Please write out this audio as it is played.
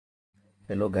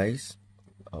Hello guys,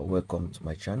 welcome to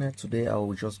my channel. Today I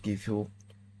will just give you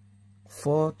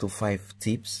 4 to 5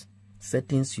 tips,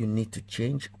 settings you need to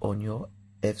change on your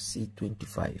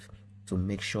FC25 to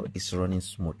make sure it's running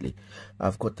smoothly.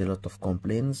 I've got a lot of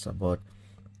complaints about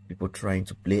people trying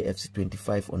to play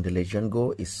FC25 on the Legend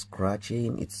Go. It's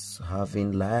scratching, it's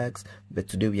having lags, but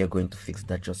today we are going to fix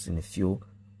that just in a few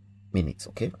minutes.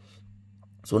 Okay,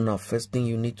 so now first thing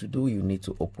you need to do, you need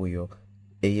to open your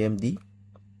AMD.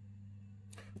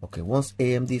 Okay, once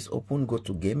AMD is open, go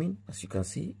to gaming. As you can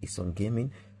see, it's on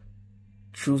gaming.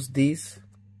 Choose this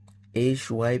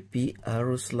HYP/RX.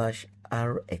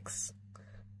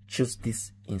 Choose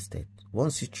this instead.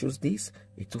 Once you choose this,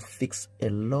 it will fix a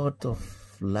lot of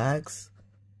lags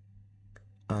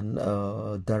and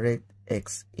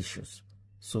DirectX issues.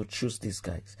 So choose this,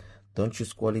 guys. Don't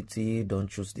choose quality, don't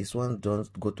choose this one,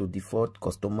 don't go to default,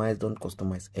 customize, don't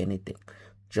customize anything.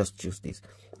 Just choose this.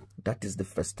 That is the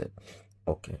first step.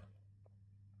 Okay.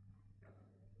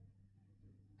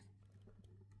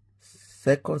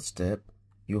 Second step,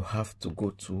 you have to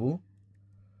go to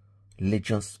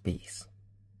Legend Space.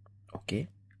 Okay,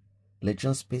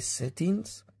 Legend Space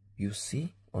settings. You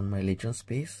see on my Legend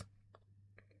Space,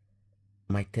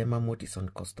 my thermal mode is on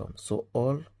custom, so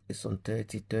all is on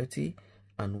 30/30,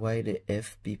 and while the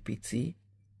FPPT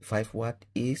 5 watt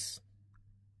is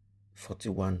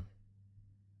 41.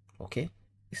 Okay,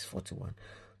 it's 41.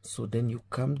 So then you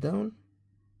come down,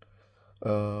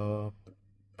 power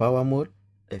mode,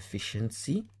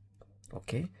 efficiency.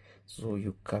 Okay, so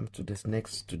you come to this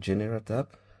next to general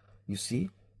tab. You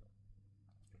see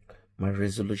my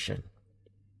resolution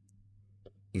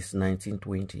is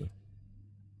 1920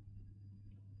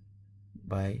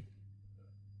 by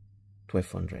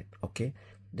 1200. Okay,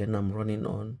 then I'm running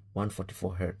on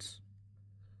 144 hertz.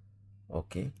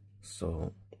 Okay,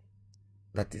 so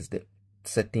that is the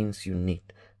settings you need.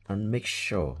 And make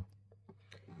sure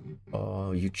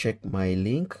you check my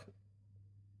link,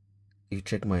 you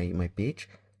check my page.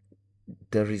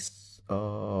 There is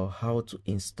how to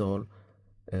install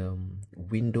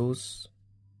Windows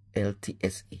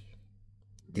LTSE.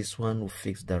 This one will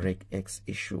fix DirectX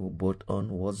issue both on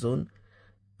Warzone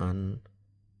and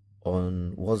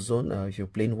on Warzone. If you're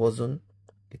playing Warzone,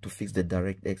 it will fix the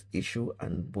DirectX issue,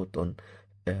 and both on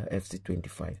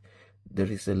FC25. There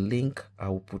is a link I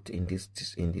will put in this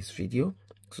video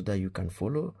so that you can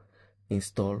follow,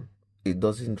 install. It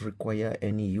doesn't require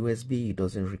any USB, it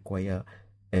doesn't require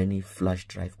any flash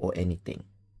drive or anything.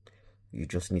 You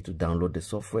just need to download the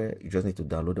software, you just need to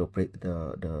download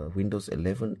the Windows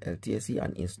 11 LTSE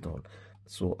and install.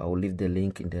 So I will leave the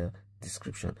link in the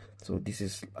description. So this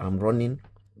is, I'm running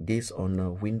this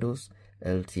on Windows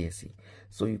LTSE.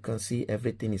 So you can see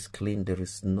everything is clean. There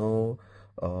is no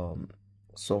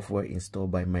software installed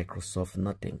by Microsoft,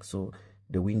 nothing. So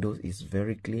the Windows is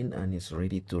very clean and is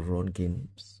ready to run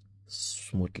games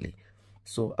smoothly.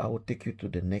 So I will take you to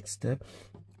the next step.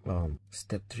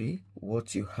 Step 3,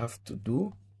 what you have to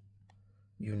do,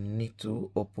 you need to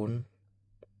open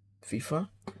FIFA.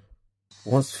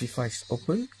 Once FIFA is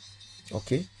open,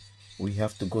 okay, we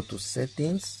have to go to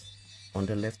settings on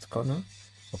the left corner.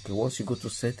 Okay, once you go to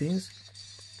settings,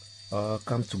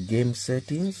 come to game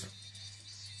settings.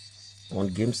 On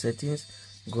game settings,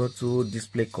 go to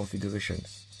display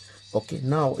configurations. Okay,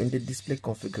 now in the display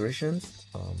configurations,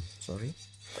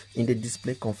 in the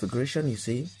display configuration, you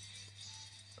see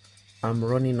I'm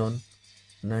running on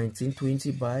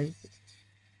 1920 by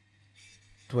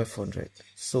 1200.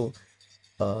 So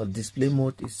display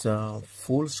mode is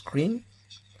full screen.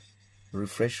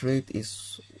 Refresh rate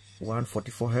is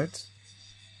 144 hertz.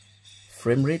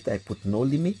 Frame rate, I put no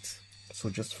limit, so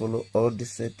just follow all the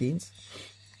settings.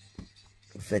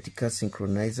 Vertical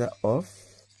synchronizer off,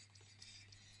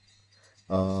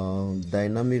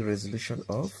 dynamic resolution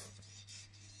off,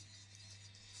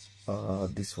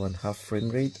 this one half frame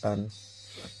rate, and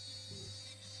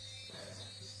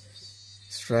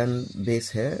strand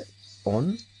base hair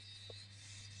on,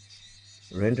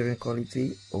 rendering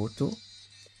quality auto,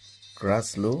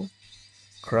 grass low,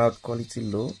 crowd quality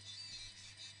low,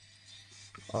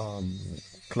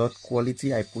 cloth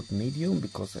quality I put medium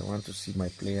because I want to see my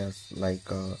players like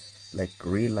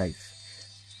real life.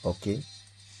 Okay,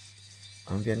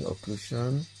 ambient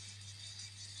occlusion,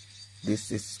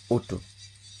 this is auto.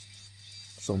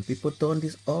 Some people turn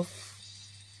this off,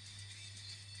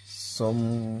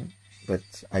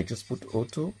 but I just put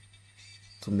auto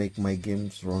to make my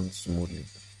games run smoothly.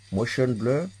 Motion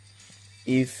blur,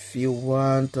 if you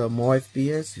want more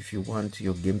FPS, if you want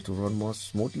your game to run more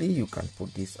smoothly, you can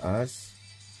put this as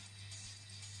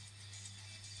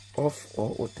off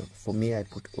or auto. For me, I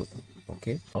put auto.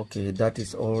 Okay, that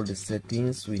is all the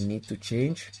settings we need to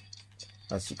change.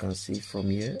 As you can see from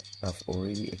here, I've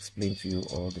already explained to you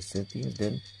all the settings.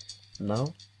 Then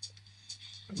now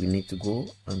we need to go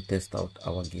and test out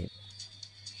our game.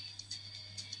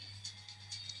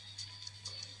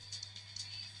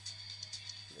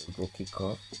 Go kick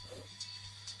off.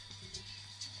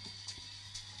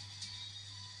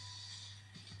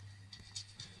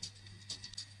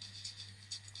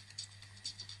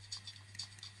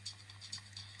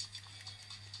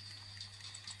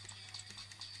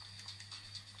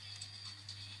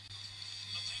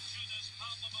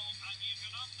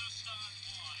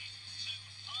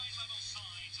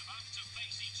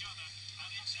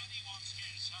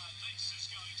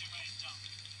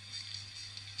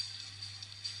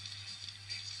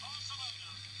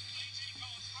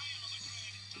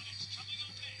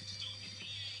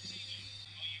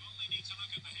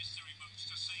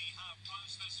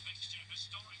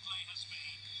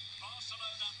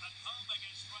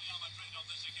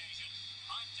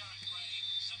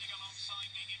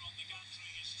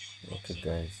 Okay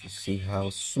guys, you see how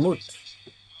smooth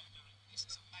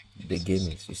the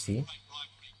game is, you see?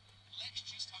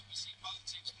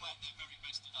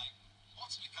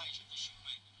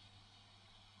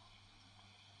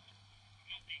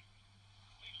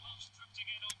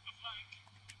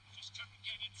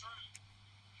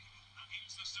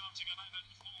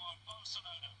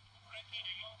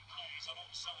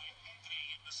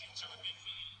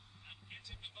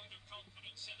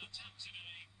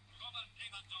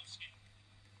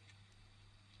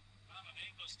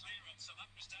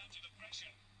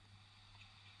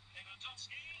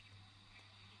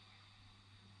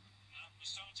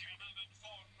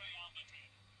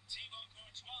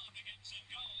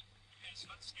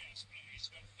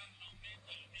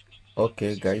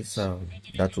 Okay guys,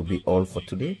 that will be all for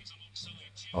today.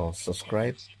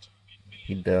 Subscribe,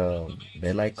 hit the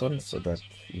bell icon so that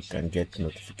you can get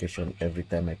notification every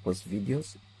time I post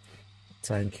videos.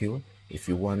 Thank you. If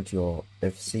you want your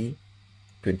FC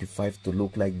 25 to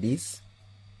look like this,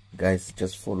 guys,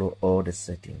 just follow all the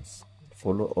settings.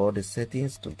 Follow all the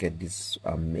settings to get this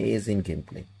amazing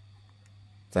gameplay.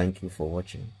 Thank you for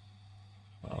watching.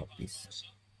 Peace.